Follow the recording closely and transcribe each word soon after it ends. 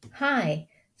Hi,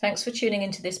 thanks for tuning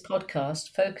into this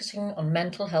podcast focusing on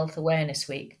Mental Health Awareness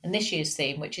Week and this year's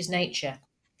theme, which is nature.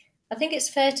 I think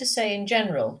it's fair to say, in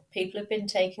general, people have been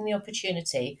taking the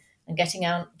opportunity and getting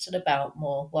out and about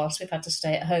more whilst we've had to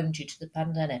stay at home due to the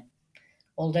pandemic.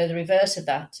 Although the reverse of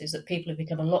that is that people have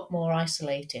become a lot more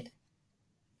isolated.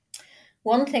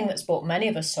 One thing that's brought many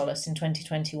of us solace in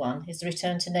 2021 is the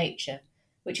return to nature,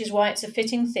 which is why it's a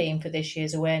fitting theme for this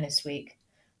year's Awareness Week.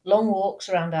 Long walks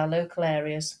around our local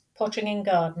areas, pottering in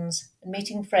gardens, and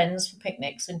meeting friends for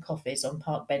picnics and coffees on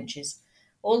park benches.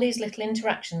 All these little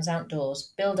interactions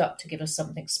outdoors build up to give us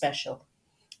something special.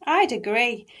 I'd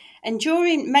agree. And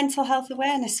during Mental Health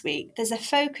Awareness Week, there's a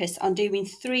focus on doing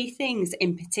three things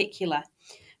in particular.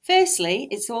 Firstly,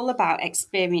 it's all about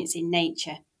experiencing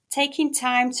nature, taking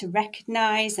time to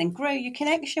recognise and grow your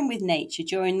connection with nature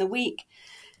during the week.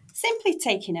 Simply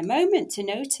taking a moment to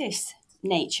notice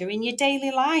nature in your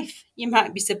daily life. You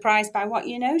might be surprised by what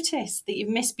you notice that you've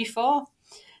missed before.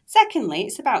 Secondly,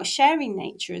 it's about sharing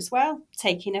nature as well,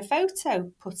 taking a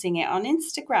photo, putting it on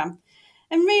Instagram,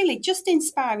 and really just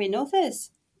inspiring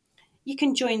others. You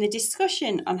can join the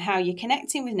discussion on how you're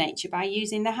connecting with nature by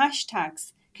using the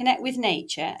hashtags Connect with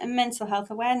Nature and Mental Health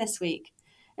Awareness Week.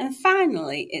 And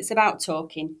finally, it's about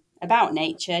talking about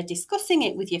nature, discussing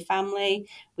it with your family,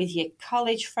 with your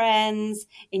college friends,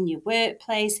 in your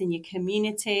workplace, in your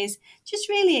communities. Just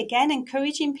really, again,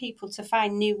 encouraging people to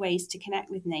find new ways to connect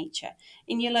with nature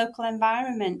in your local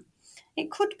environment.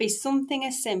 It could be something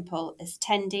as simple as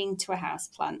tending to a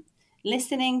houseplant,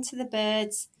 listening to the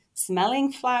birds,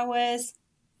 smelling flowers,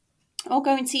 or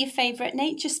going to your favourite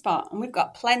nature spot. And we've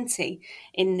got plenty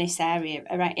in this area,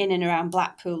 in and around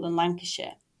Blackpool and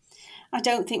Lancashire. I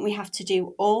don't think we have to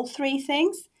do all three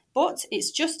things, but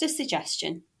it's just a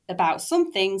suggestion about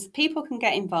some things people can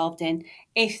get involved in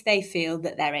if they feel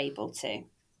that they're able to.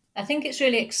 I think it's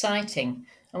really exciting,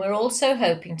 and we're also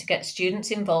hoping to get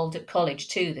students involved at college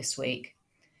too this week.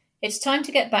 It's time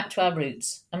to get back to our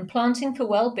roots, and planting for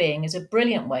well-being is a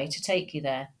brilliant way to take you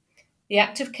there. The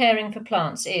act of caring for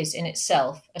plants is, in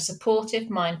itself, a supportive,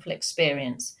 mindful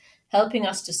experience, helping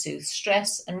us to soothe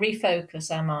stress and refocus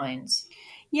our minds.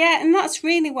 Yeah, and that's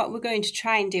really what we're going to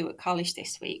try and do at college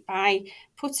this week by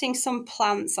putting some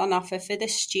plants on offer for the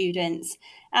students.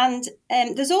 And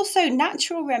there's also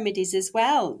natural remedies as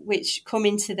well, which come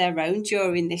into their own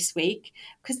during this week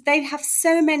because they have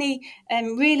so many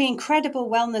really incredible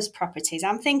wellness properties.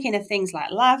 I'm thinking of things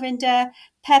like lavender,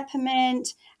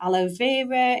 peppermint, aloe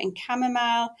vera and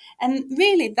chamomile. And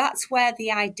really, that's where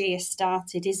the idea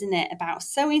started, isn't it? About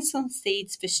sowing some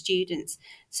seeds for students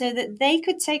so that they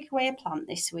could take away a plant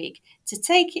this week to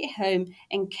take it home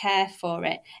and care for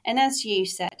it. And as you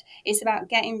said, it's about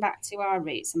getting back to our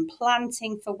roots and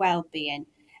planting for well-being.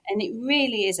 And it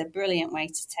really is a brilliant way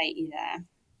to take you there.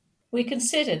 We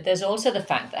considered there's also the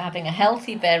fact that having a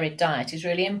healthy, varied diet is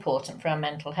really important for our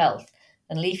mental health,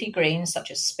 and leafy greens such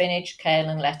as spinach, kale,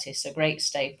 and lettuce are great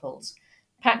staples.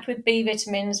 Packed with B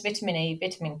vitamins, vitamin E,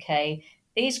 vitamin K,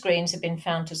 these greens have been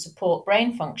found to support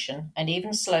brain function and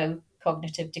even slow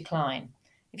cognitive decline.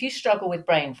 If you struggle with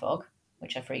brain fog,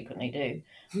 which I frequently do,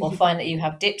 or find that you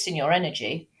have dips in your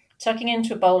energy, tucking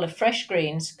into a bowl of fresh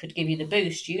greens could give you the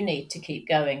boost you need to keep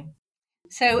going.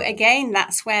 So again,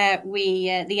 that's where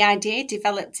the idea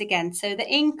developed again. So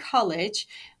that in college,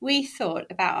 we thought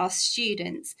about our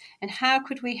students and how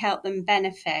could we help them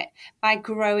benefit by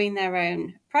growing their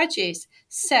own produce.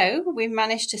 So we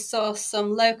managed to source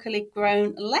some locally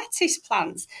grown lettuce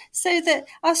plants so that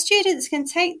our students can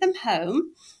take them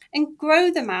home and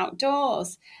grow them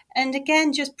outdoors. And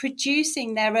again, just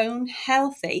producing their own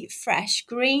healthy, fresh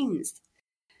greens.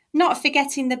 Not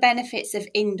forgetting the benefits of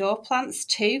indoor plants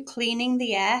too, cleaning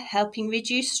the air, helping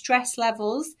reduce stress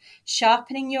levels,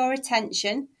 sharpening your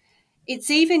attention. It's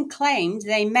even claimed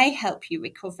they may help you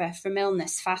recover from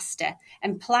illness faster,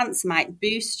 and plants might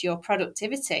boost your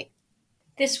productivity.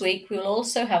 This week we will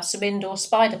also have some indoor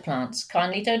spider plants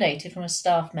kindly donated from a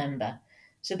staff member,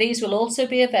 so these will also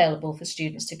be available for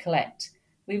students to collect.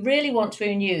 We really want to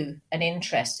renew an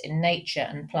interest in nature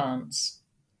and plants.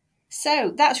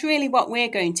 So that's really what we're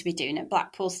going to be doing at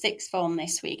Blackpool Sixth Form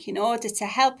this week in order to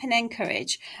help and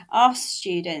encourage our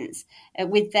students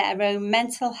with their own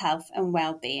mental health and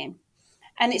well-being.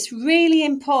 And it's really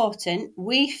important,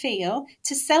 we feel,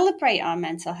 to celebrate our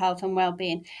mental health and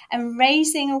well-being and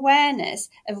raising awareness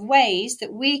of ways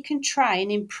that we can try and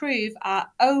improve our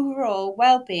overall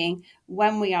well-being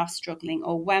when we are struggling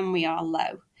or when we are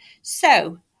low.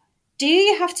 So, do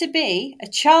you have to be a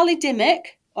Charlie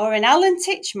Dimmock or an Alan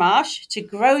Titchmarsh to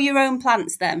grow your own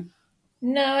plants then?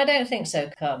 No, I don't think so,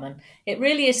 Carmen. It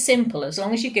really is simple as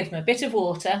long as you give them a bit of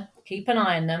water, keep an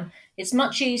eye on them. It's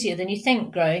much easier than you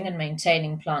think growing and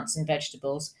maintaining plants and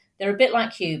vegetables. They're a bit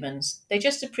like humans, they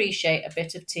just appreciate a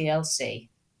bit of TLC.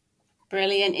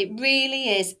 Brilliant. It really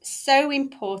is so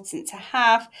important to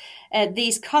have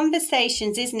these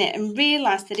conversations, isn't it? And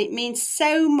realise that it means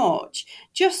so much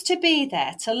just to be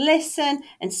there, to listen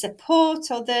and support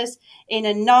others in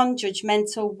a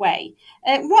non-judgmental way.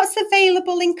 What's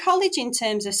available in college in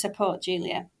terms of support,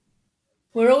 Julia?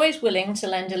 We're always willing to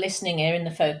lend a listening ear in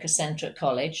the Focus Centre at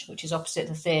college, which is opposite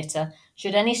the theatre,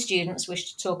 should any students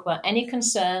wish to talk about any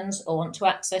concerns or want to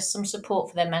access some support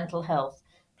for their mental health.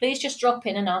 Please just drop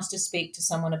in and ask to speak to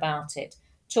someone about it.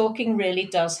 Talking really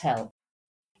does help.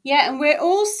 Yeah, and we're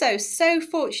also so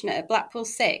fortunate at Blackpool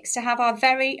 6 to have our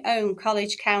very own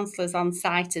college counsellors on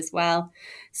site as well.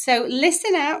 So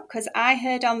listen out, because I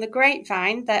heard on the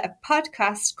grapevine that a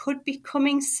podcast could be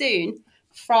coming soon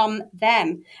from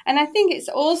them. And I think it's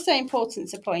also important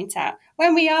to point out,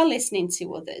 when we are listening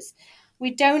to others,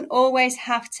 we don't always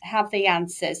have to have the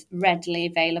answers readily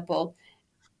available.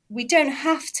 We don't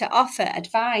have to offer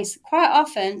advice. Quite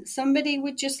often, somebody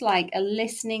would just like a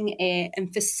listening ear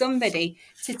and for somebody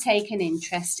to take an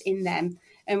interest in them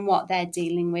and what they're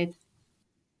dealing with.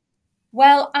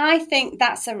 Well, I think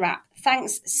that's a wrap.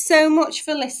 Thanks so much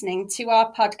for listening to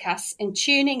our podcast and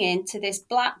tuning in to this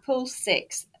Blackpool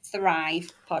 6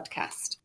 Thrive podcast.